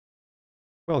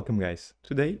Welcome guys,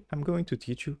 today I'm going to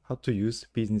teach you how to use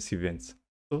business events,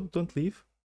 so don't leave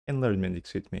and learn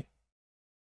Mendix with me.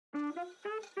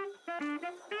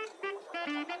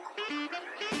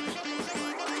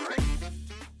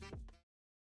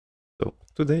 So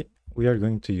today we are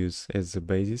going to use as a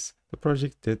basis the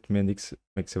project that Mendix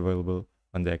makes available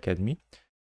on the Academy.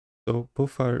 So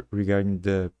both are regarding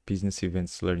the business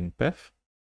events learning path.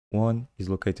 One is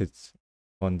located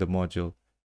on the module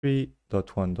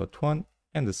 3.1.1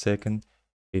 and the second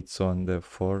it's on the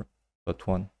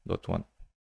 4.1.1.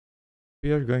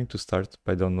 We are going to start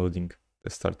by downloading the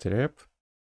starter app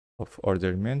of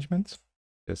order management.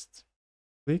 Just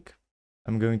click.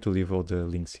 I'm going to leave all the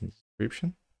links in the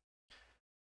description.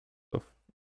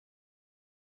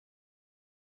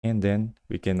 And then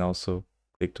we can also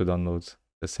click to download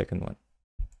the second one.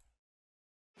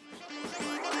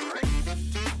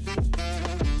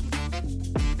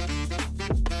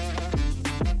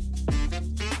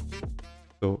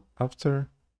 So after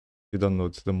you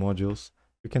download the modules,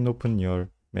 you can open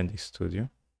your Mendix Studio.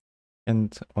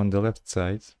 And on the left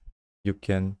side, you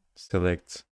can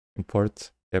select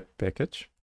Import App Package.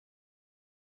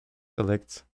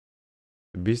 Select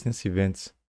the Business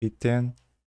Events E10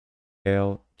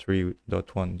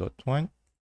 L3.1.1.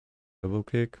 Double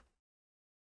click.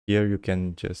 Here you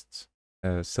can just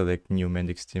select new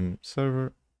Mendix team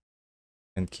server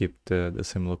and keep the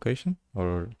same location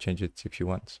or change it if you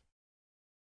want.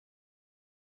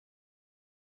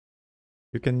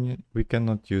 We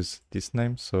cannot use this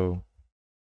name, so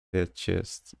let's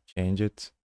just change it.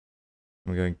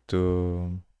 I'm going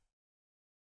to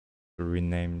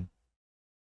rename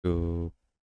to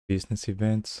business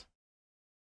events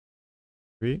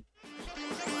 3.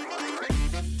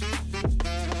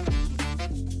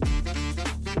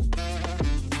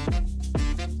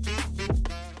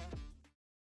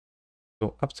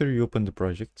 So after you open the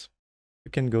project,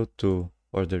 you can go to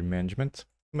order management,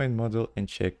 main model, and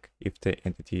check if the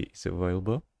entity is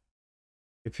available.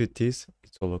 If it is,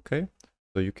 it's all okay.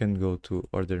 So you can go to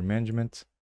order management,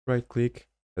 right click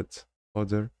at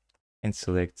order and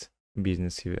select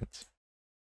business event.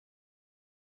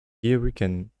 Here we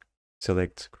can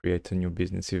select create a new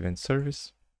business event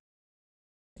service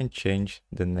and change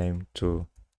the name to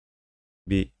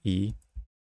BE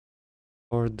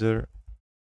order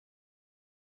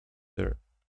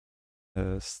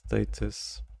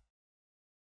status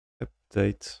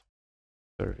update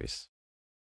service.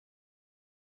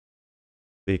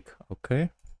 Click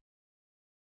OK.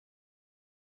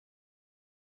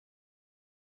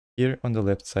 Here on the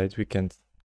left side, we can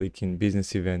click in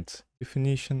business event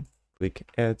definition, click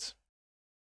add.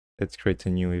 Let's create a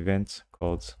new event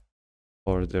called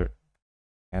order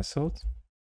cancelled.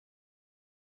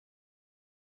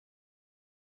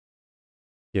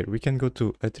 Here we can go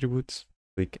to attributes,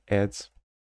 click add.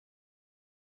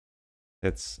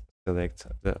 Let's select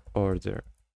the order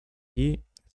key,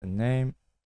 the name,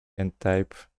 and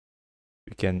type.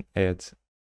 We can add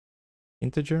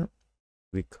integer,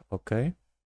 click OK.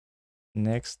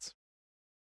 Next,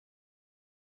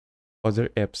 other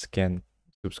apps can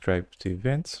subscribe to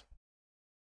events.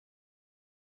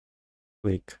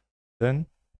 Click done.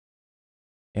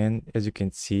 And as you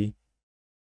can see,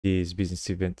 these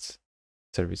business events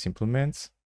service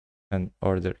implements an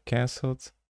order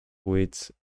cancelled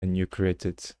with a new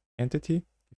created entity.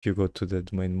 If you go to the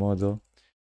domain model,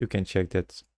 you can check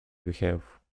that we have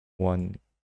one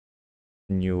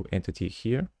new entity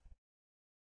here.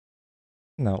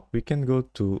 Now we can go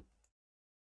to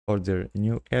order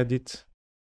new edit,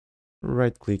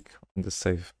 right click on the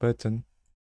save button,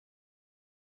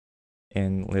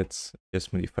 and let's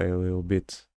just modify a little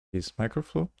bit this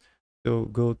microflow. So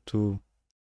go to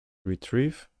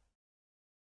retrieve,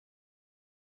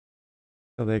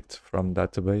 select from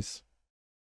database,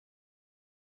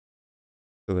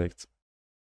 select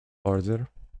order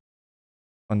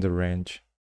on the range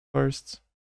first,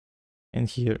 and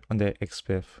here on the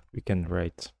XPath we can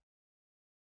write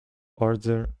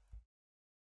order,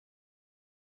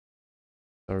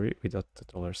 without the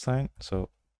dollar sign, so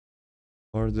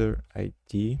order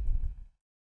ID,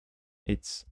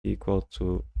 it's equal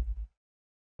to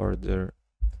order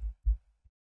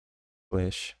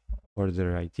slash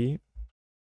order ID.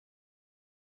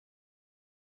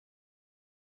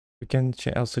 We can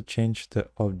also change the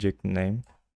object name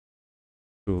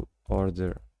to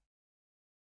order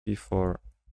before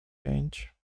change.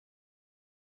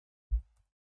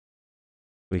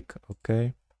 Click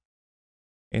OK.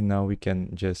 And now we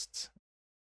can just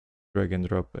drag and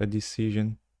drop a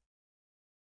decision.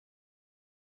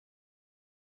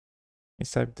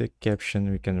 Inside the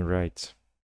caption, we can write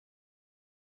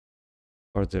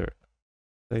order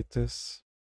status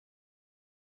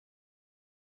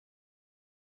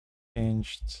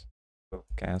changed, so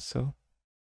cancel.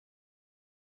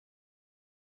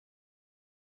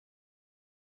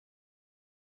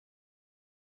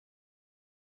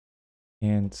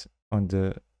 And on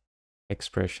the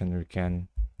expression, we can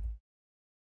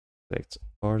select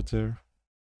order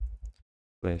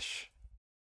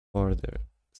 / order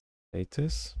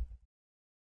status.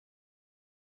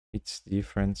 It's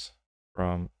different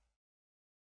from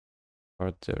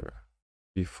order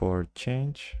before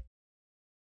change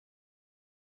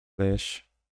 /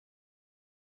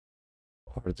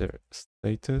 order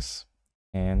status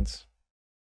and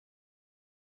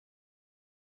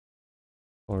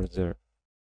order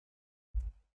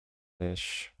 /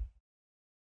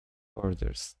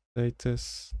 order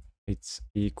status. It's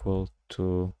equal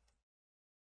to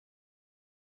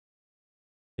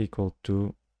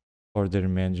order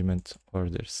management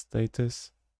order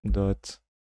status dot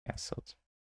cancelled.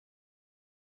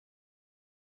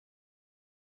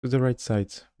 To the right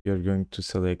side, we are going to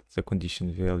select the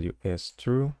condition value as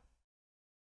true,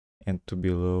 and to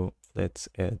below, let's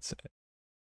add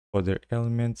other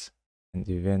elements and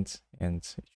events, and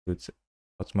it should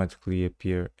automatically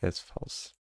appear as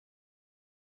false.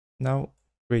 Now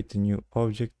create a new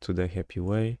object to the happy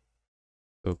way.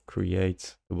 So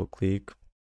create, double click,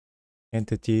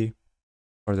 entity,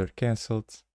 order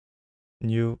cancelled,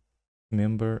 new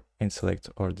member, and select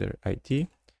order ID,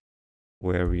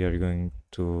 where we are going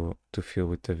to fill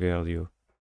with the value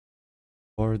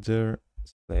order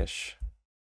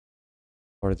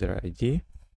 / order ID.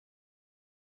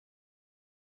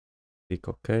 Click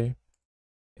OK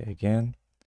again,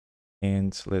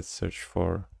 and let's search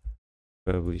for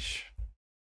publish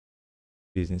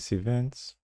business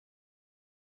events.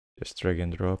 Just drag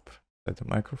and drop at the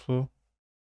microflow.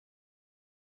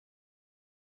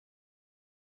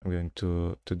 I'm going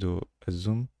to do a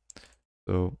zoom.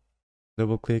 So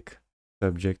double click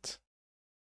subject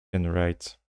and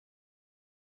write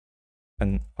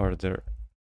an order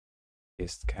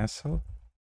is cancel.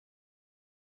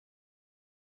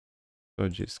 So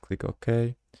just click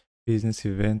OK. Business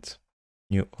event,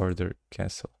 new order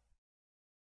cancel.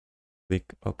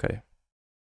 Click OK.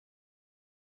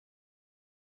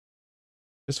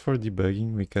 Just for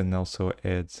debugging, we can also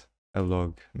add a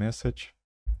log message.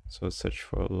 So search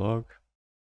for log,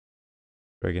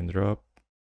 drag and drop.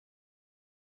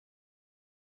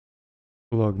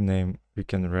 Log name, we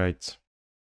can write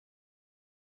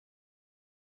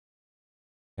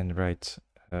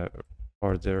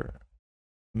order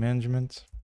management.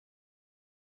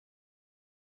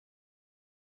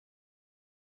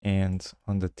 And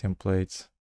on the template,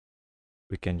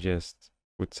 we can just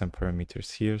put some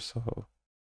parameters here. So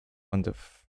on the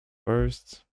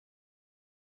first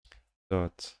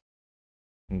dot,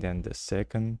 and then the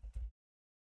second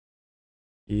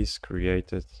is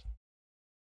created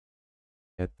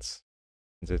at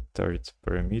the third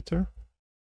parameter.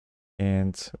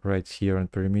 And right here on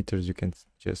parameters, you can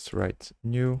just write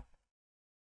new.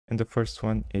 And the first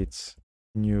one, it's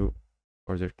new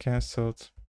order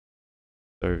cancelled,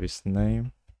 service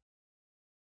name.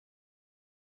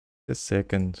 The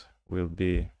second will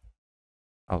be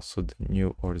also the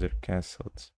new order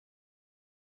cancelled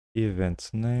event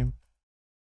name.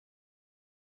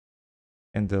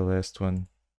 And the last one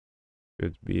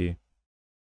should be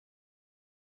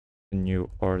a new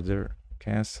order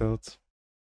cancelled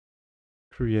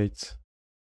create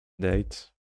date,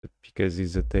 but because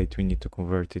it's a date, we need to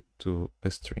convert it to a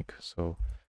string. So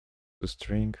to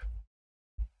string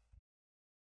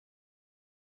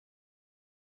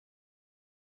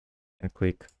and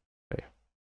click OK.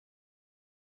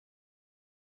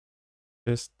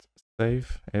 Just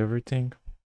save everything.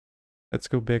 Let's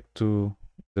go back to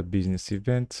the business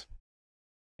event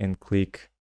and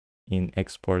click in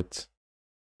export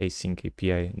async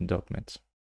API document.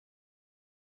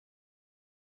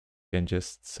 You can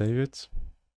just save it,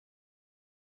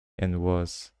 and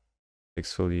was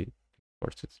successfully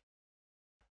exported.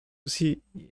 To see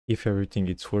if everything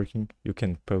is working, you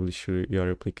can publish your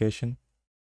application.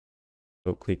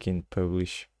 So click in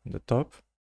publish on the top.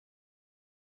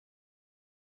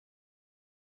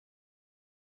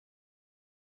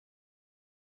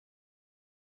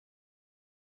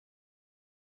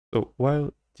 So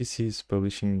while this is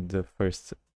publishing the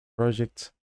first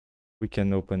project, we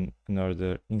can open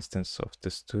another instance of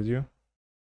the studio.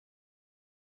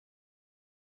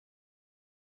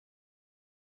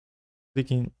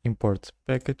 Click in import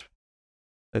package.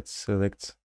 Let's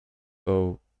select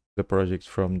the project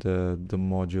from the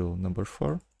module number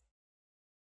 4,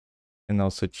 and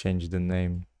also change the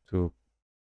name to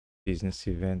business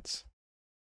events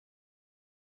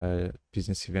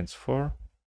 4.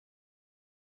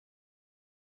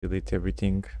 delete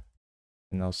everything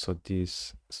and also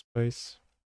this space,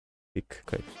 click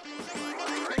OK.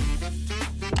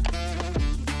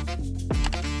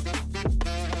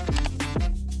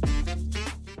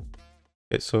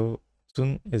 Okay, so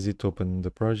soon as it opens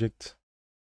the project,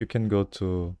 you can go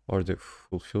to order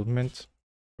fulfillment,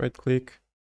 right click,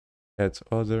 add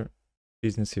order,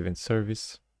 business event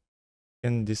service,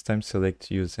 and this time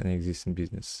select use an existing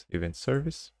business event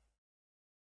service.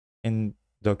 In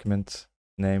document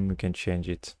name, we can change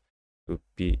it to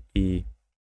PE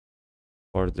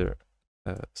order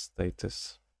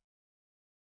status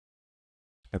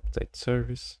update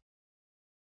service,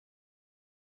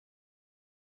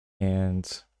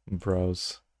 and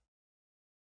browse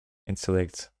and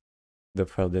select the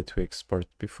file that we exported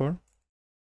before.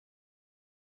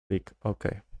 Click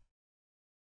OK.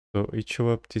 So it show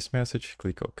up this message,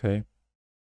 click OK,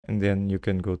 and then you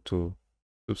can go to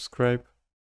subscribe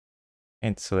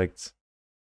and select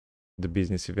the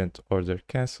business event order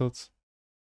cancelled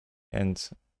and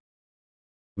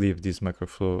leave this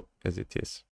microflow as it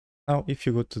is. Now, if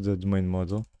you go to the domain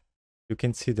model, you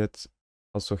can see that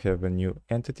also have a new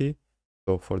entity.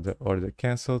 So for the order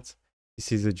cancelled,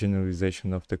 this is a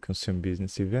generalization of the consume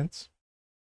business events.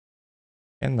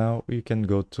 And now you can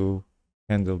go to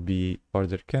handle B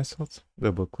order cancelled,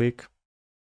 double click.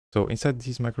 So inside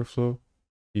this microflow,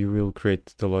 you will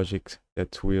create the logic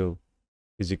that will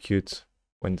execute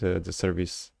when the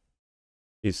service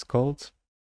is called.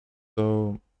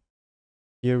 So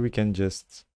here we can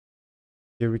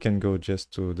go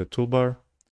just to the toolbar,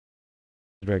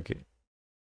 drag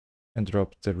and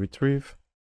drop the retrieve,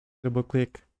 double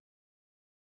click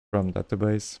from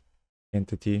database,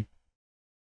 entity.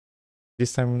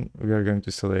 This time we are going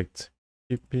to select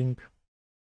shipping,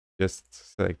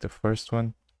 just select the first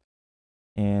one.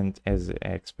 And as the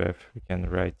XPath, we can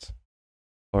write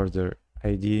order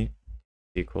ID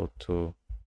equal to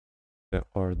the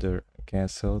order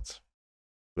cancelled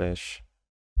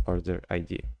 / order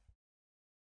ID.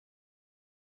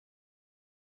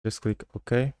 Just click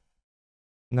OK.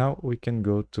 Now we can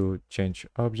go to change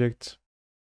object,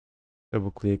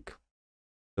 double click,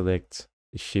 select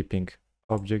the shipping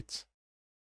object,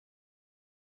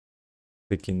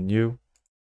 click in new,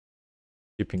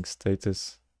 shipping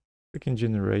status, click in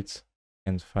generate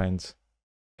and find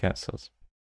cancelled.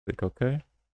 Click OK,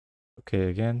 OK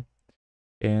again,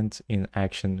 and in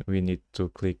action we need to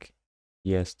click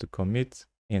yes to commit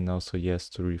and also yes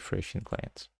to refresh in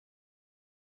client.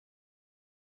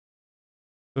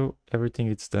 So everything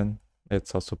is done.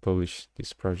 Let's also publish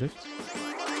this project.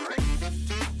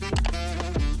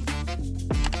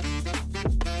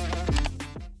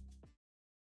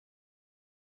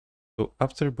 So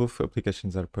after both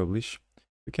applications are published,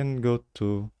 we can go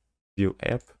to view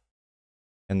app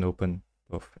and open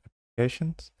both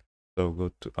applications. So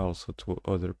go to also to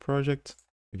other project,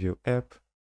 view app.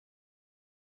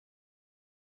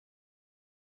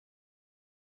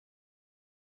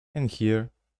 And here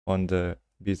on the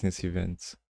business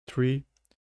events tree,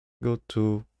 go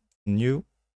to new,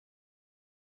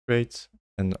 create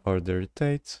an order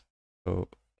date. So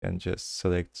you can just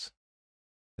select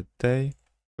the day,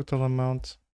 total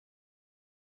amount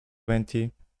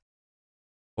 20,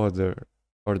 order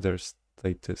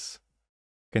status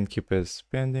you can keep as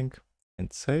pending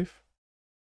and save.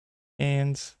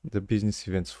 And the business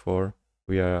events for,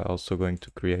 we are also going to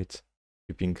create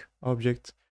shipping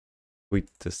object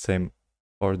with the same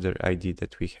order ID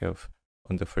that we have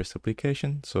on the first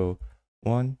application. So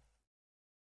one,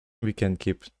 we can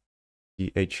keep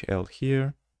DHL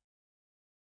here.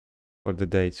 For the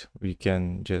date, we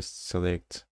can just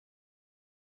select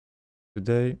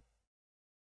today,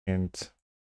 and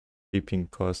shipping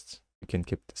cost, we can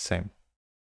keep the same.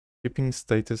 Shipping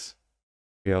status,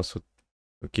 we also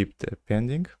keep the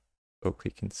pending, so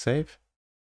click and save.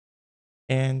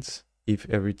 And if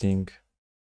everything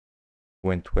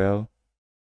went well,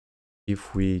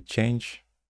 if we change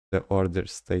the order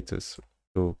status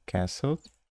to cancelled,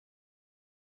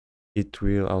 it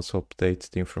will also update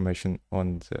the information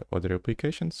on the other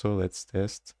application. So let's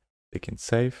test. Click and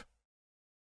save.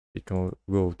 We can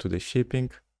go to the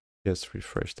shipping, just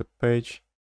refresh the page,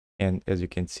 and as you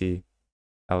can see,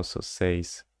 also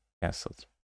says cancelled.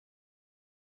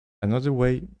 Another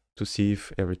way to see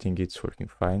if everything is working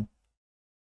fine,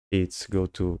 it's go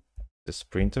to the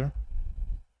Sprinter.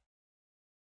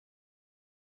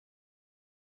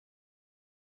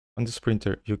 On the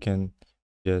Sprinter, you can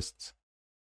just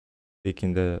click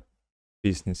in the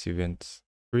business events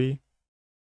tree,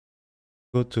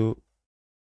 go to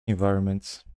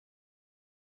environments,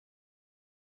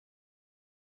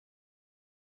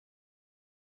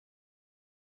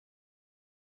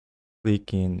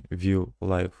 click in View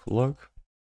Live Log,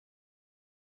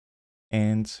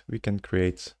 and we can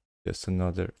create just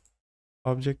another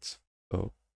object.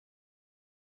 So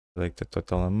select the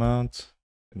total amount,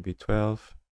 can be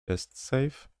 12, just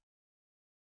save.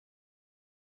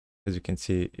 As you can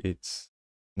see, it's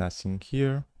nothing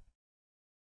here.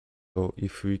 So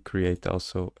if we create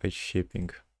also a shipping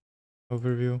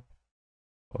overview,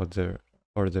 order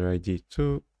ID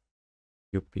 2,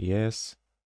 UPS,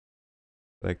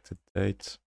 select the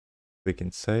date, click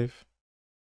and save.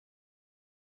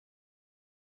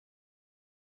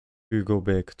 We go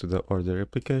back to the order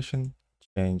application,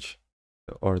 change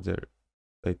the order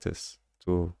status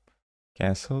to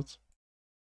cancelled,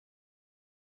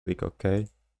 click OK.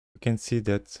 You can see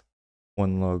that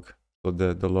one log, so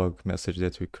the log message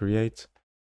that we create,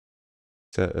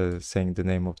 saying the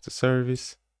name of the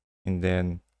service, and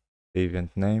then the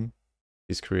event name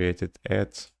is created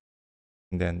at,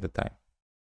 and then the time.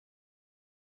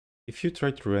 If you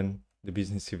try to run the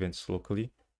business events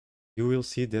locally, you will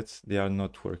see that they are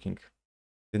not working.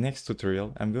 The next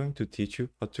tutorial, I'm going to teach you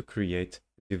how to create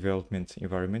a development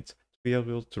environment to be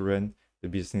able to run the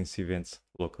business events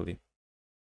locally.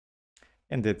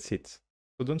 And that's it.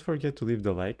 So don't forget to leave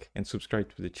the like and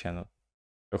subscribe to the channel.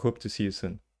 I hope to see you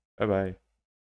soon. Bye bye.